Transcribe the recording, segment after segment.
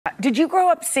Did you grow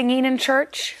up singing in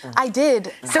church? I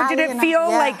did. So did it feel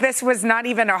like this was not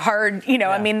even a hard,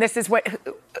 I mean, this is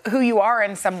who you are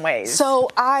in some ways? So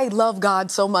I love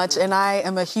God so much, and I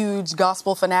am a huge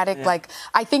gospel fanatic. Like,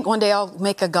 I think one day I'll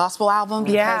make a gospel album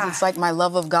because it's like my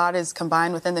love of God is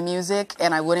combined within the music,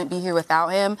 and I wouldn't be here without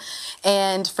him.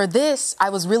 And for this, I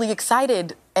was really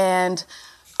excited, and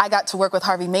I got to work with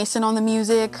Harvey Mason on the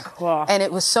music, and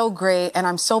it was so great, and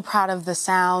I'm so proud of the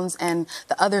sounds and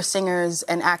the other singers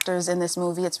and actors in this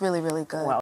movie. It's really, really good.